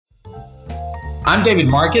I'm David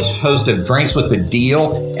Marcus, host of Drinks with the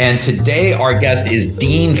Deal, and today our guest is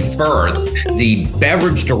Dean Fuerth, the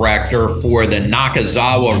beverage director for the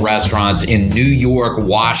Nakazawa restaurants in New York,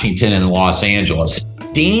 Washington, and Los Angeles.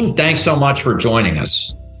 Dean, thanks so much for joining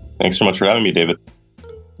us. Thanks so much for having me, David.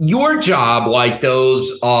 Your job, like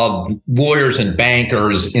those of lawyers and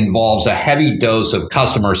bankers, involves a heavy dose of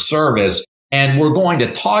customer service. And we're going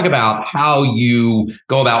to talk about how you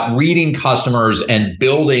go about reading customers and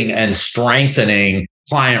building and strengthening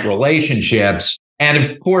client relationships. And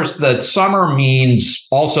of course, the summer means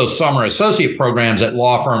also summer associate programs at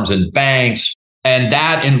law firms and banks. And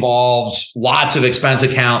that involves lots of expense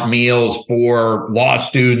account meals for law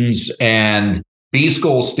students and B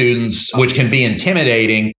school students, which can be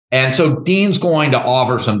intimidating. And so Dean's going to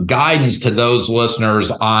offer some guidance to those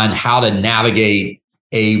listeners on how to navigate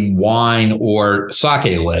a wine or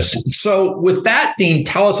sake list. So with that, Dean,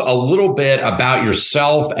 tell us a little bit about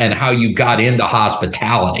yourself and how you got into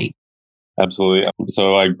hospitality. Absolutely.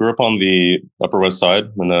 So I grew up on the Upper West Side.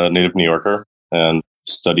 I'm a native New Yorker and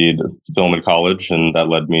studied film in college. And that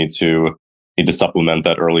led me to need to supplement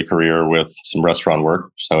that early career with some restaurant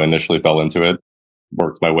work. So I initially fell into it,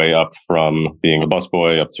 worked my way up from being a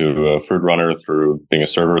busboy up to a food runner through being a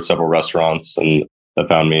server at several restaurants. And that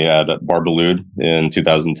found me at Bar Boulud in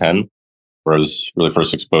 2010, where I was really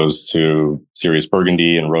first exposed to serious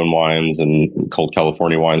Burgundy and Rhone wines and cold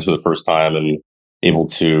California wines for the first time, and able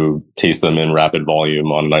to taste them in rapid volume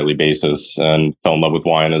on a nightly basis, and fell in love with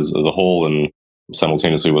wine as a whole, and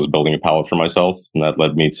simultaneously was building a palate for myself. And that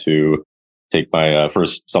led me to take my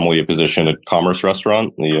first sommelier position at Commerce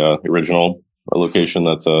Restaurant, the original location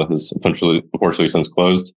that has unfortunately since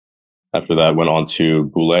closed. After that, went on to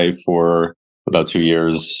Boulet for about 2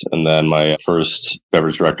 years. And then my first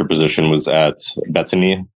beverage director position was at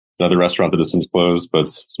Bettany, another restaurant that has since closed, but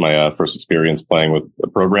it's my first experience playing with the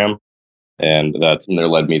program. And that from there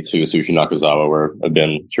led me to Sushi Nakazawa, where I've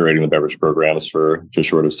been curating the beverage programs for just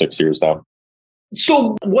short of 6 years now.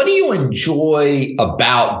 So what do you enjoy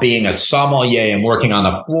about being a sommelier and working on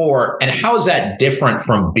the floor? And how is that different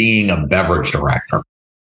from being a beverage director?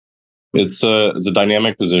 It's a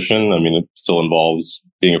dynamic position. I mean, it still involves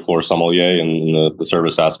being a floor sommelier and the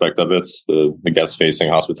service aspect of it, the guest-facing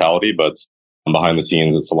hospitality. But behind the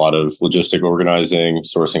scenes, it's a lot of logistic organizing,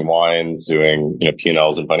 sourcing wines, doing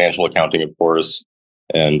P&Ls and financial accounting, of course,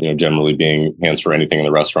 and generally being hands for anything in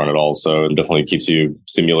the restaurant at all. So it definitely keeps you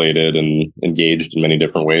stimulated and engaged in many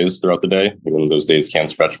different ways throughout the day. Even those days can't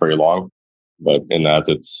stretch very long. But in that,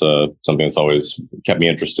 it's something that's always kept me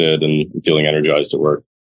interested and feeling energized at work.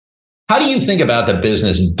 How do you think about the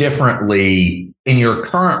business differently in your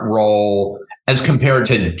current role as compared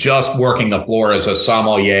to just working the floor as a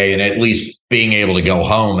sommelier and at least being able to go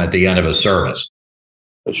home at the end of a service?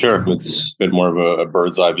 Sure. It's a bit more of a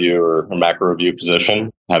bird's eye view or a macro view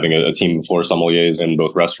position. Having a team of floor sommeliers in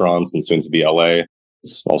both restaurants and soon to be LA.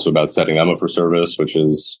 It's also about setting them up for service, which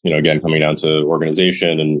is, again, coming down to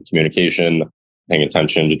organization and communication, paying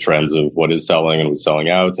attention to trends of what is selling and what's selling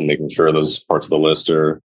out, and making sure those parts of the list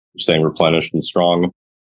are staying replenished and strong.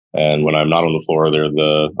 And when I'm not on the floor, they're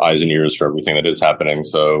the eyes and ears for everything that is happening.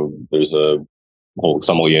 So there's a whole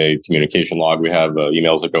sommelier communication log. We have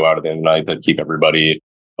emails that go out at the end of the night that keep everybody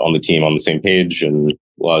on the team on the same page and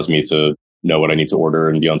allows me to know what I need to order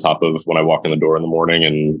and be on top of when I walk in the door in the morning,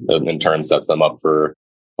 and in turn sets them up for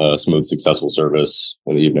a smooth, successful service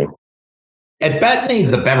in the evening. At Bettany,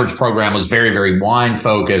 the beverage program was very, very wine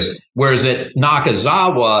focused, whereas at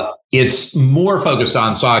Nakazawa, it's more focused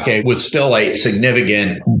on sake with still a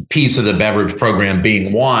significant piece of the beverage program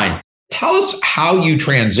being wine. Tell us how you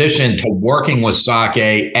transitioned to working with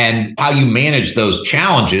sake and how you manage those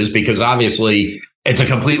challenges, because obviously it's a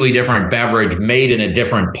completely different beverage made in a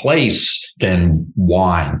different place than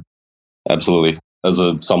wine. Absolutely. As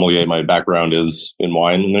a sommelier, my background is in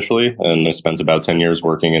wine initially, and I spent about 10 years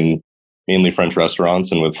working in mainly French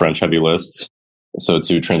restaurants and with French heavy lists. So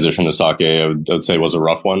to transition to sake, I would say was a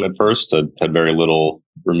rough one at first. I had very little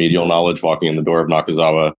remedial knowledge walking in the door of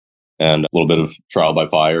Nakazawa, and a little bit of trial by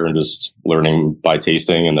fire and just learning by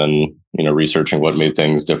tasting, and then, researching what made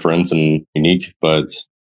things different and unique. But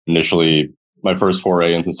initially, my first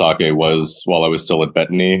foray into sake was while I was still at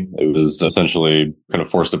Bettany. It was essentially kind of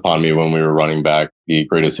forced upon me when we were running back the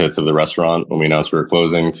greatest hits of the restaurant when we announced we were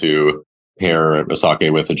closing, to pair a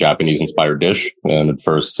sake with a Japanese-inspired dish. And at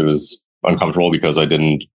first, it was uncomfortable because I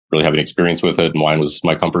didn't really have any experience with it, and wine was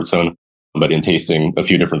my comfort zone. But in tasting a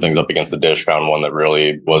few different things up against the dish, found one that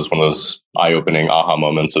really was one of those eye-opening aha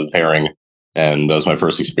moments of pairing. And that was my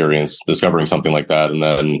first experience discovering something like that. And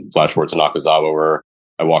then flash forward to Nakazawa, where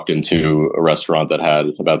I walked into a restaurant that had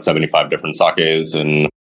about 75 different sakes and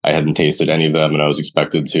I hadn't tasted any of them, and I was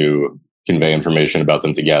expected to convey information about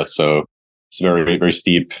them to guests. So it's a very, very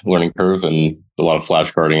steep learning curve and a lot of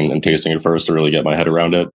flashcarding and tasting at first to really get my head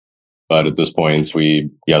around it. But at this point, we,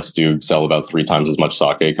 yes, do sell about 3 times as much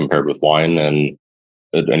sake compared with wine. And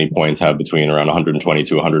at any point have between around 120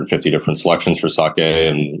 to 150 different selections for sake,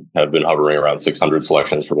 and have been hovering around 600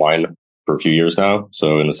 selections for wine for a few years now.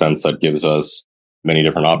 So in a sense, that gives us many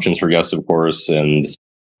different options for guests, of course. And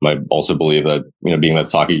I also believe that, being that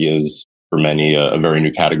sake is for many a very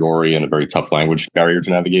new category and a very tough language barrier to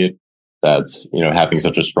navigate, that, having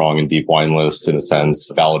such a strong and deep wine list, in a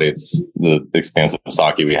sense, validates the expansive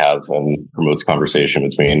sake we have and promotes conversation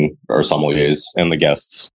between our sommeliers and the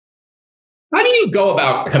guests. How do you go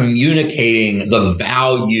about communicating the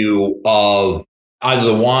value of either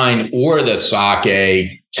the wine or the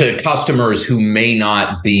sake to customers who may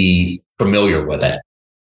not be familiar with it?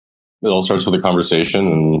 It all starts with a conversation,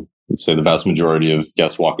 and I'd say the vast majority of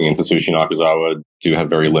guests walking into Sushi Nakazawa do have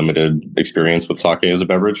very limited experience with sake as a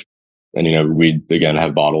beverage. And, we, again,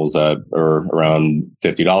 have bottles that are around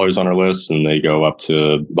 $50 on our list, and they go up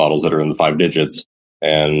to bottles that are in the 5 digits.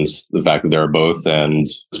 And the fact that there are both, and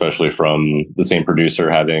especially from the same producer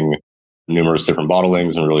having numerous different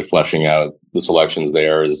bottlings and really fleshing out the selections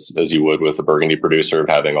there as you would with a Burgundy producer, of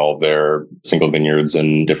having all of their single vineyards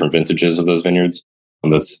and different vintages of those vineyards.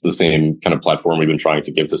 And that's the same kind of platform we've been trying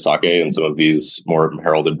to give to sake and some of these more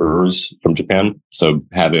heralded brewers from Japan. So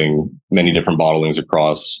having many different bottlings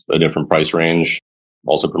across a different price range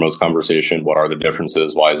also promotes conversation. What are the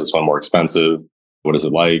differences? Why is this one more expensive? What is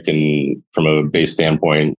it like? And from a base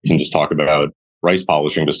standpoint, you can just talk about rice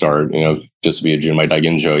polishing to start. Just to be a Junmai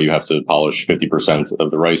Daiginjo, you have to polish 50% of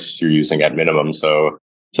the rice you're using at minimum. So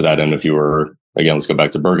to that end, if you were, again, let's go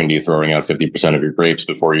back to Burgundy, throwing out 50% of your grapes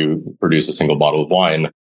before you produce a single bottle of wine,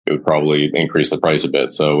 it would probably increase the price a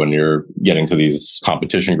bit. So when you're getting to these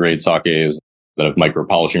competition grade sakes that have micro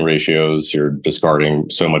polishing ratios, you're discarding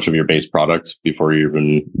so much of your base product before you're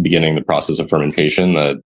even beginning the process of fermentation,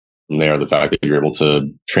 that from there, the fact that you're able to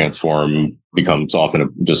transform becomes often a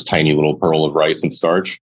just tiny little pearl of rice and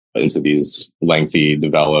starch into these lengthy,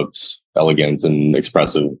 developed, elegant, and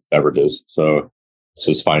expressive beverages. So it's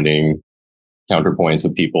just finding counterpoints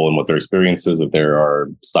with people and what their experience is. If there are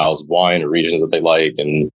styles of wine or regions that they like,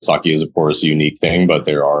 and sake is, of course, a unique thing, but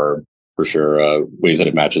there are for sure ways that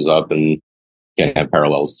it matches up and can have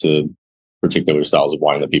parallels to particular styles of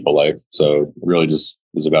wine that people like. So it really just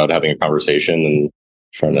is about having a conversation and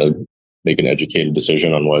trying to make an educated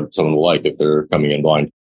decision on what someone will like if they're coming in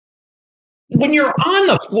blind. When you're on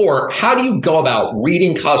the floor, how do you go about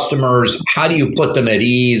reading customers? How do you put them at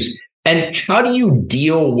ease? And how do you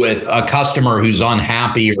deal with a customer who's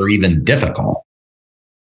unhappy or even difficult?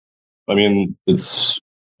 I mean, it's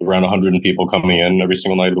around 100 people coming in every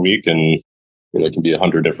single night of the week, and it can be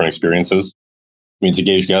 100 different experiences. I mean, to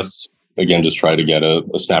gauge guests, again, just try to get a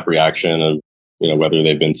snap reaction of, whether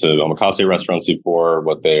they've been to omakase restaurants before,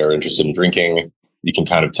 what they are interested in drinking. You can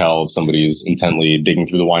kind of tell if somebody's intently digging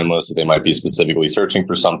through the wine list, that they might be specifically searching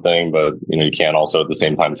for something, but, you can also at the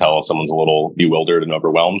same time tell if someone's a little bewildered and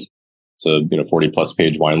overwhelmed. It's a 40 plus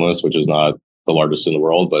page wine list, which is not the largest in the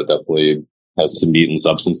world, but definitely has some meat and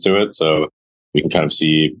substance to it. So we can kind of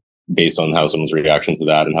see based on how someone's reaction to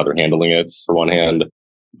that and how they're handling it. For one hand,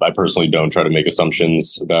 I personally don't try to make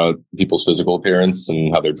assumptions about people's physical appearance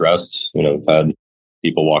and how they're dressed. I've had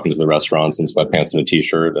people walk into the restaurants in sweatpants and a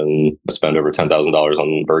t-shirt and spend over $10,000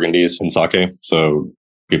 on Burgundies and sake. So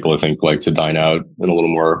people, I think, like to dine out in a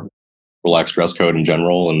little more relaxed dress code in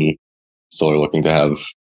general, and still are looking to have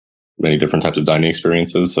many different types of dining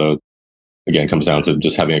experiences. So again, it comes down to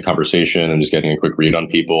just having a conversation and just getting a quick read on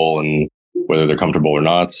people and whether they're comfortable or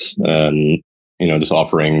not. And, just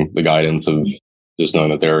offering the guidance of just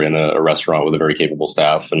knowing that they're in a restaurant with a very capable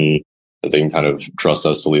staff and that they can kind of trust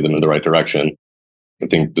us to lead them in the right direction. I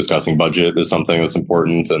think discussing budget is something that's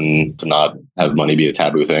important, and to not have money be a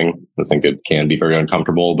taboo thing. I think it can be very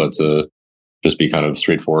uncomfortable, but to just be kind of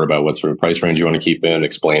straightforward about what sort of price range you want to keep in,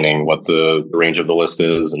 explaining what the range of the list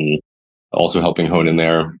is, and also helping hone in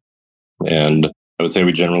there. And I would say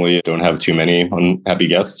we generally don't have too many unhappy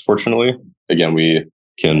guests, fortunately. Again, we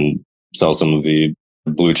can sell some of the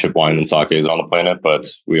blue chip wine and sakes on the planet, but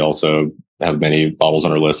we also have many bottles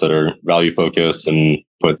on our list that are value focused and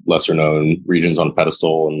put lesser known regions on a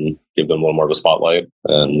pedestal and give them a little more of a spotlight.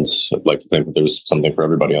 And I'd like to think that there's something for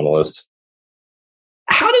everybody on the list.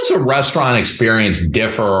 How does a restaurant experience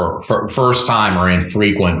differ for first time or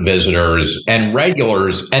infrequent visitors and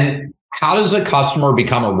regulars? And how does a customer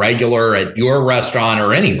become a regular at your restaurant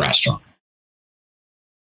or any restaurant?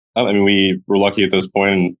 I mean, we're lucky at this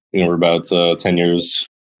point. We're about 10 years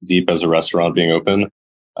deep as a restaurant being open.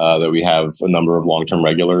 that we have a number of long-term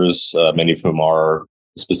regulars, many of whom are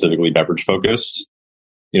specifically beverage focused.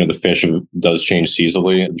 The fish does change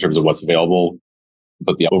seasonally in terms of what's available,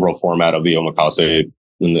 but the overall format of the omakase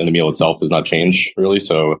and the meal itself does not change really.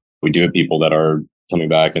 So we do have people that are coming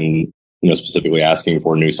back and, specifically asking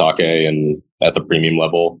for new sake and at the premium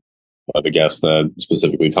level. The guest that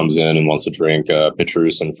specifically comes in and wants to drink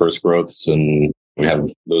Petrus and First Growths, and we have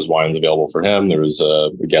those wines available for him. There was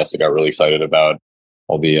a guest that got really excited about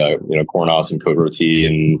all the Cornas and Côte Rôtie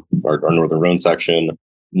in our Northern Rhone section,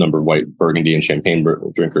 number of white Burgundy and Champagne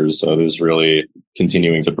drinkers. So there's really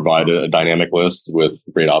continuing to provide a dynamic list with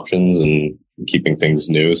great options and keeping things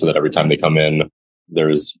new so that every time they come in,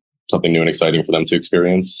 there's something new and exciting for them to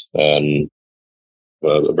experience, and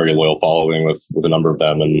a very loyal following with a number of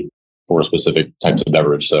them and for specific types of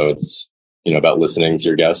beverage. So it's, about listening to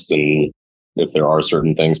your guests, and if there are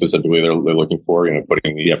certain things specifically they're looking for,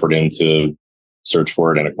 putting the effort in to search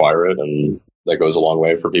for it and acquire it. And that goes a long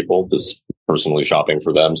way for people, just personally shopping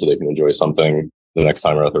for them so they can enjoy something the next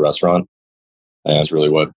time they're at the restaurant. And that's really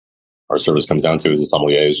what our service comes down to, as a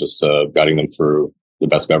sommelier, is just guiding them through the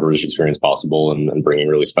best beverage experience possible and bringing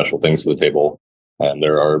really special things to the table. And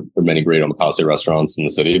there are many great omakase restaurants in the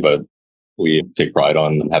city, but we take pride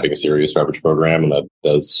on having a serious beverage program, and that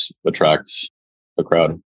does attract a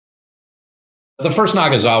crowd. The first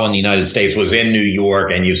Nakazawa in the United States was in New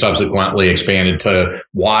York, and you subsequently expanded to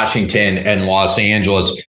Washington and Los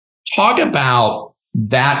Angeles. Talk about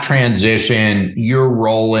that transition, your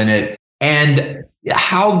role in it, and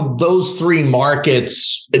how those three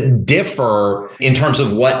markets differ in terms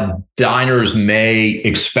of what diners may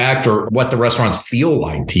expect or what the restaurants feel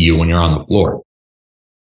like to you when you're on the floor.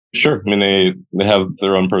 Sure. I mean, they have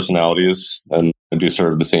their own personalities and do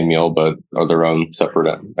serve the same meal, but are their own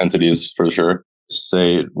separate entities for sure.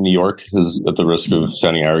 Say New York is, at the risk of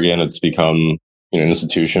sounding arrogant, it's become an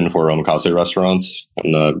institution for omakase restaurants,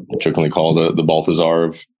 and jokingly called the Balthazar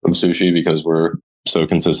of sushi because we're so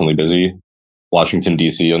consistently busy. Washington,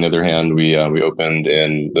 D.C., on the other hand, we opened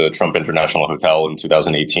in the Trump International Hotel in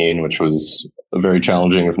 2018, which was a very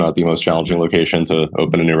challenging, if not the most challenging location to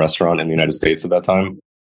open a new restaurant in the United States at that time.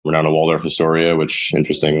 We're now in Waldorf Astoria, which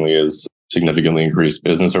interestingly is significantly increased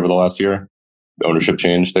business over the last year. The ownership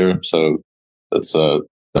changed there. So that's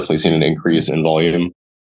definitely seen an increase in volume.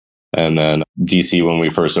 And then DC, when we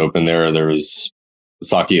first opened there was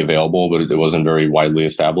sake available, but it wasn't very widely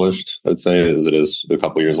established, I'd say, as it is a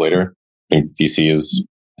couple of years later. I think DC has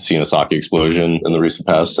seen a sake explosion in the recent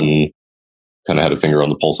past and kind of had a finger on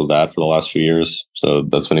the pulse of that for the last few years. So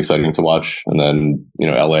that's been exciting to watch. And then,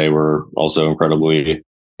 LA, we're also incredibly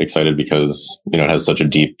excited because, it has such a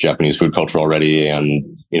deep Japanese food culture already,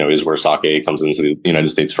 and, is where sake comes into the United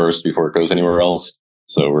States first before it goes anywhere else.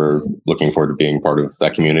 So we're looking forward to being part of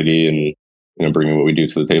that community and, bringing what we do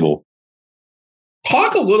to the table.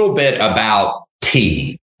 Talk a little bit about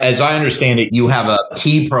tea. As I understand it, you have a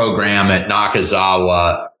tea program at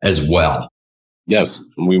Nakazawa as well. Yes,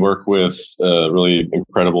 we work with a really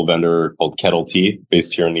incredible vendor called Kettle Tea,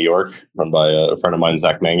 based here in New York, run by a friend of mine,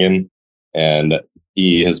 Zach Mangan. And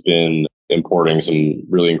he has been importing some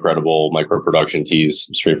really incredible micro-production teas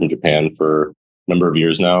straight from Japan for a number of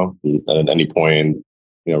years now. And at any point,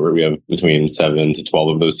 we have between 7 to 12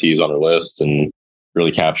 of those teas on our list, and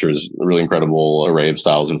really captures a really incredible array of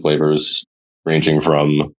styles and flavors, ranging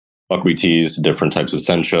from buckwheat teas to different types of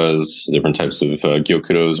senchas, different types of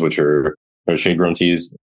gyokuros, which are shade-grown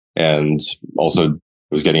teas, and also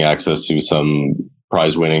was getting access to some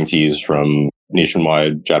prize-winning teas from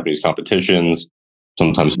nationwide Japanese competitions.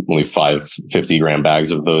 Sometimes only 5 50-gram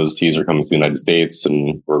bags of those teas are coming to the United States,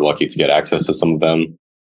 and we're lucky to get access to some of them.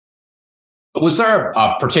 Was there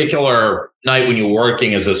a particular night when you were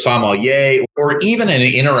working as a sommelier, or even an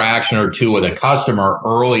interaction or two with a customer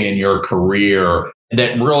early in your career,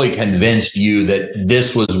 that really convinced you that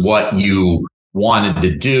this was what you wanted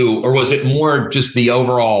to do? Or was it more just the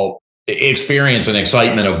overall experience and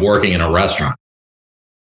excitement of working in a restaurant?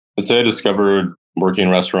 I'd say I discovered working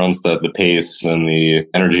in restaurants that the pace and the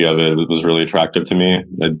energy of it was really attractive to me.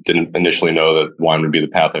 I didn't initially know that wine would be the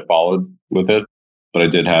path I followed with it, but I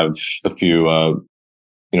did have a few,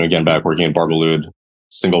 again, back working at Barbalud,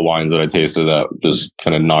 single wines that I tasted that just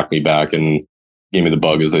kind of knocked me back and gave me the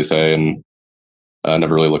bug, as they say, and I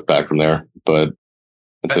never really looked back from there. But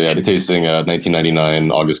I'd say I had tasting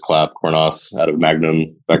 1999 August Clap Cornas out of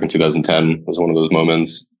Magnum back in 2010 was one of those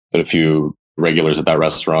moments. Had a few regulars at that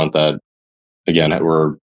restaurant that, again,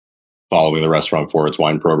 were following the restaurant for its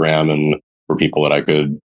wine program, and for people that I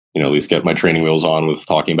could, at least get my training wheels on with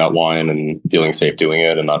talking about wine and feeling safe doing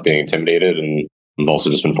it and not being intimidated. And I've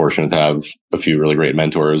also just been fortunate to have a few really great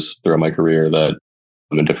mentors throughout my career that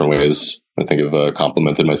in different ways, I think have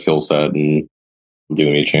complemented my skill set and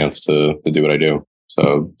given me a chance to do what I do.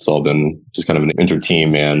 So it's all been just kind of an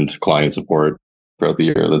inter-team and client support throughout the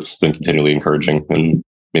year that's been continually encouraging and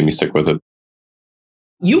made me stick with it.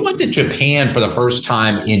 You went to Japan for the first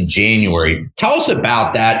time in January. Tell us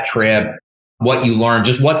about that trip, what you learned,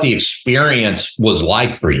 just what the experience was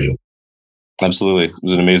like for you. Absolutely. It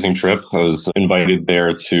was an amazing trip. I was invited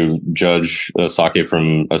there to judge sake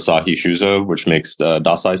from Asahi Shuzo, which makes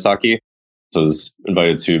Dasai sake. So I was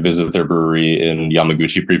invited to visit their brewery in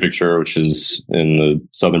Yamaguchi Prefecture, which is in the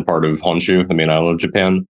southern part of Honshu, the main island of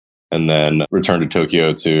Japan, and then returned to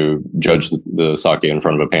Tokyo to judge the sake in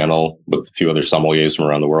front of a panel with a few other sommeliers from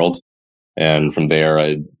around the world. And from there,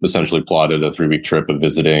 I essentially plotted a 3-week trip of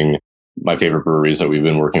visiting my favorite breweries that we've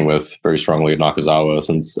been working with very strongly at Nakazawa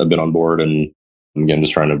since I've been on board. And again,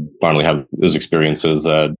 just trying to finally have those experiences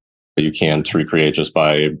that you can't recreate just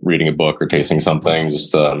by reading a book or tasting something.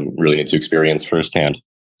 Just really need to experience firsthand.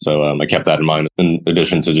 So I kept that in mind, in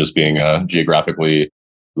addition to just being geographically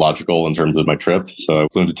logical in terms of my trip. So I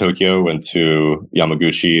flew into Tokyo, went to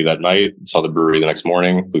Yamaguchi that night, saw the brewery the next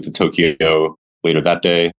morning, flew to Tokyo later that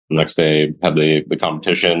day. The next day, had the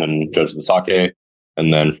competition and judged the sake.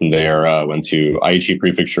 And then from there, went to Aichi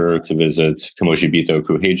Prefecture to visit Kamoshi Bito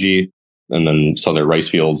Kuheiji, and then saw their rice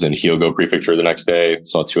fields in Hyogo Prefecture the next day.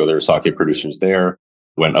 Saw 2 other sake producers there.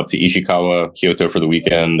 Went up to Ishikawa, Kyoto for the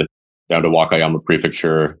weekend, down to Wakayama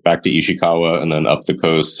Prefecture, back to Ishikawa, and then up the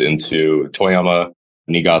coast into Toyama,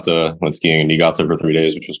 Niigata. Went skiing in Niigata for 3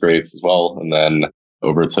 days, which was great as well. And then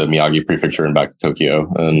over to Miyagi Prefecture and back to Tokyo.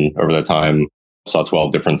 And over that time, saw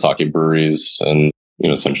 12 different sake breweries, and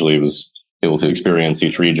essentially was able to experience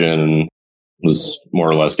each region, and was more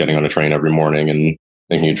or less getting on a train every morning and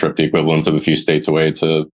making a trip the equivalent of a few states away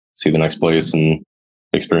to see the next place and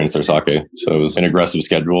experience their sake. So it was an aggressive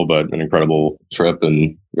schedule, but an incredible trip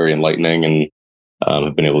and very enlightening. And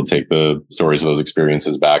I've been able to take the stories of those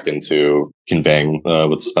experiences back into conveying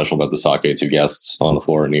what's special about the sake to guests on the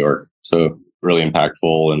floor in New York. So really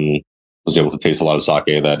impactful, and was able to taste a lot of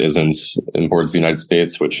sake that isn't imported to the United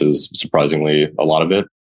States, which is surprisingly a lot of it.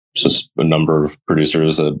 It's just a number of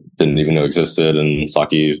producers that didn't even know existed, and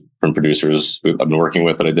sake from producers I've been working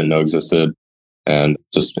with that I didn't know existed. And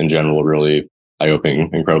just in general, really eye-opening,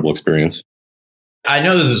 incredible experience. I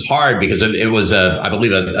know this is hard because it was I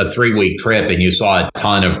believe a 3-week trip, and you saw a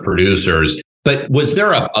ton of producers, but was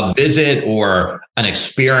there a visit or an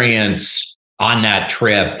experience on that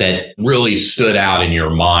trip that really stood out in your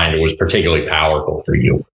mind or was particularly powerful for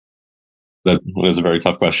you? That was a very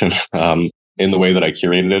tough question. In the way that I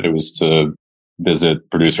curated it, it was to visit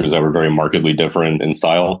producers that were very markedly different in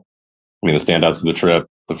style. I mean, the standouts of the trip,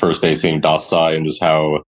 the first day seeing Dasai and just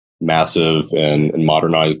how massive and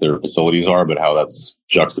modernized their facilities are, but how that's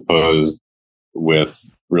juxtaposed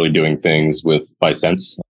with really doing things by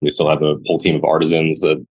sense. They still have a whole team of artisans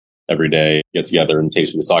that every day get together and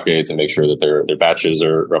taste the sake to make sure that their batches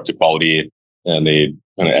are up to quality. And they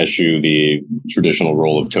kind of eschew the traditional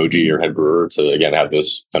role of toji or head brewer to, again, have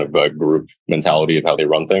this kind of group mentality of how they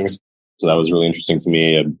run things. So that was really interesting to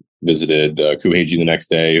me. I visited Kuheiji the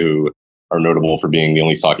next day, who are notable for being the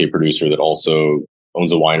only sake producer that also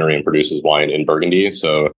owns a winery and produces wine in Burgundy.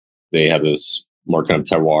 So they have this more kind of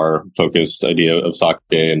terroir focused idea of sake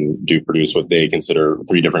and do produce what they consider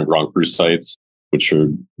 3 different Grand Cru sites, which are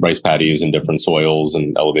rice paddies in different soils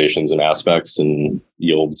and elevations and aspects, and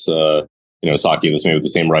yields sake that's made with the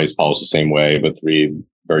same rice, polished the same way, but 3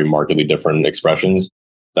 very markedly different expressions.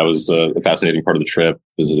 That was a fascinating part of the trip.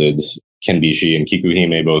 Visited Kenbishi and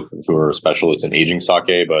Kikuhime, both who are specialists in aging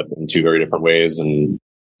sake, but in 2 very different ways. And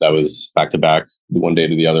that was back to back, one day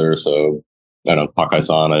to the other. So, I don't know,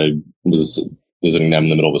 Pakai-san, I was visiting them in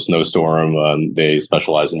the middle of a snowstorm. They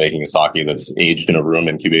specialize in making a sake that's aged in a room,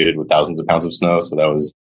 incubated with thousands of pounds of snow. So that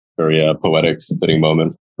was a very poetic, fitting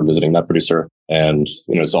moment for visiting that producer. And,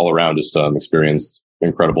 it's all around just experienced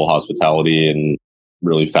incredible hospitality and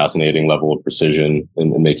really fascinating level of precision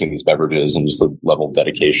in making these beverages, and just the level of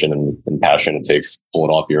dedication and passion it takes to pull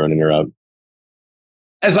it off year in and year out.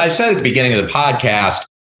 As I said at the beginning of the podcast,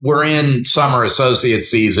 we're in summer associate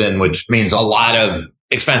season, which means a lot of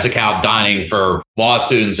expense account dining for law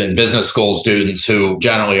students and business school students who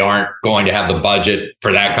generally aren't going to have the budget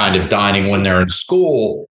for that kind of dining when they're in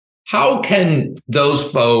school. How can those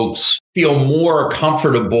folks feel more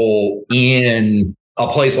comfortable in a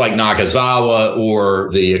place like Nakazawa or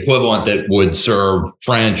the equivalent that would serve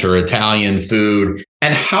French or Italian food?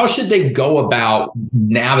 And how should they go about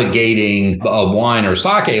navigating a wine or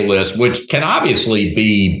sake list, which can obviously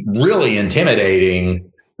be really intimidating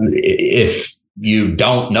if you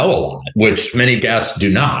don't know a lot, which many guests do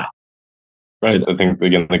not? Right. I think,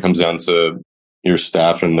 again, it comes down to your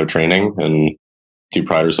staff and their training. And you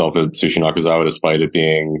pride yourself at Sushi Nakazawa, despite it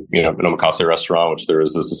being, an omakase restaurant, which there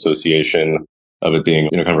is this association of it being,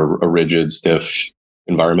 kind of a rigid, stiff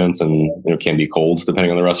environment and, can be cold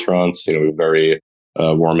depending on the restaurants. Very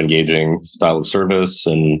warm, engaging style of service,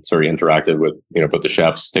 and it's very interactive with, both the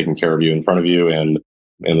chefs taking care of you in front of you and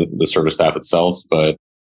the service staff itself. But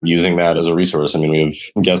using that as a resource. I mean, we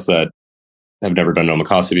have guests that have never done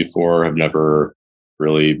omakase before, have never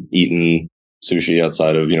really eaten sushi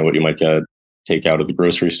outside of, what you might get takeout at the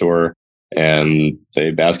grocery store. And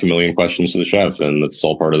they ask a million questions to the chef. And that's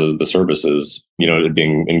all part of the service is, it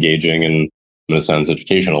being engaging and, in a sense,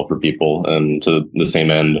 educational for people. And to the same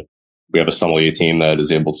end, we have a sommelier team that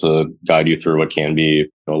is able to guide you through what can be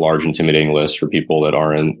a large, intimidating list for people that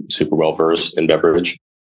aren't super well versed in beverage.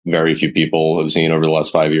 Very few people have seen over the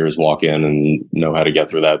last 5 years walk in and know how to get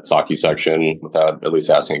through that sake section without at least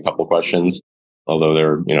asking a couple of questions.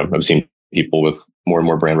 Although I've seen people with more and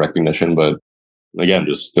more brand recognition, but again,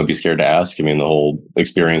 just don't be scared to ask. I mean, the whole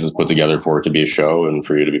experience is put together for it to be a show and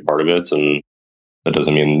for you to be part of it. And that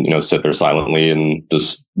doesn't mean, sit there silently and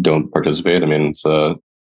just don't participate. I mean, it's the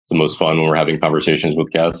most fun when we're having conversations with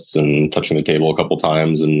guests and touching the table a couple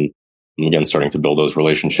times, and again, starting to build those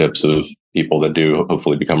relationships of people that do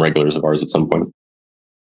hopefully become regulars of ours at some point.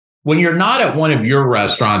 When you're not at one of your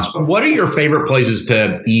restaurants, what are your favorite places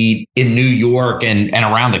to eat in New York and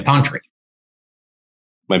around the country?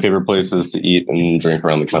 My favorite places to eat and drink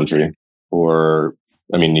around the country.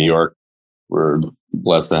 New York, we're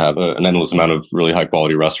blessed to have an endless amount of really high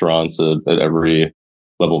quality restaurants at every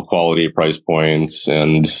level of quality, price points,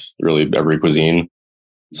 and really every cuisine.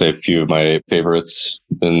 I'd say a few of my favorites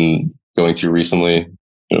been going to recently,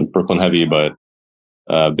 Brooklyn heavy, but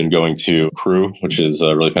I've been going to Crew, which is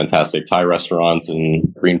a really fantastic Thai restaurant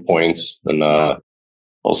in Greenpoint, and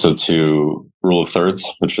also to Rule of Thirds,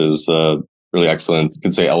 which is really excellent. You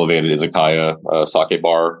could say elevated izakaya sake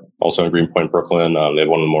bar, also in Greenpoint, Brooklyn. They have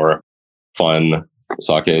one of the more fun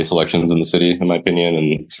sake selections in the city, in my opinion,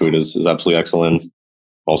 and food is absolutely excellent.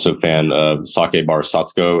 Also a fan of Sake Bar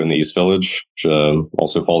Satsuko in the East Village, which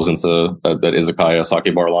also falls into that izakaya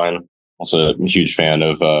sake bar line. Also a huge fan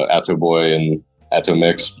of Atto Boy and Atto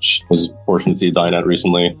Mix, which I was fortunate to dine at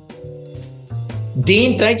recently.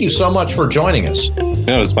 Dean, thank you so much for joining us.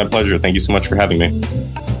 Yeah, it was my pleasure. Thank you so much for having me.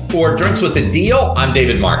 For Drinks with the Deal, I'm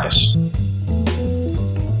David Marcus.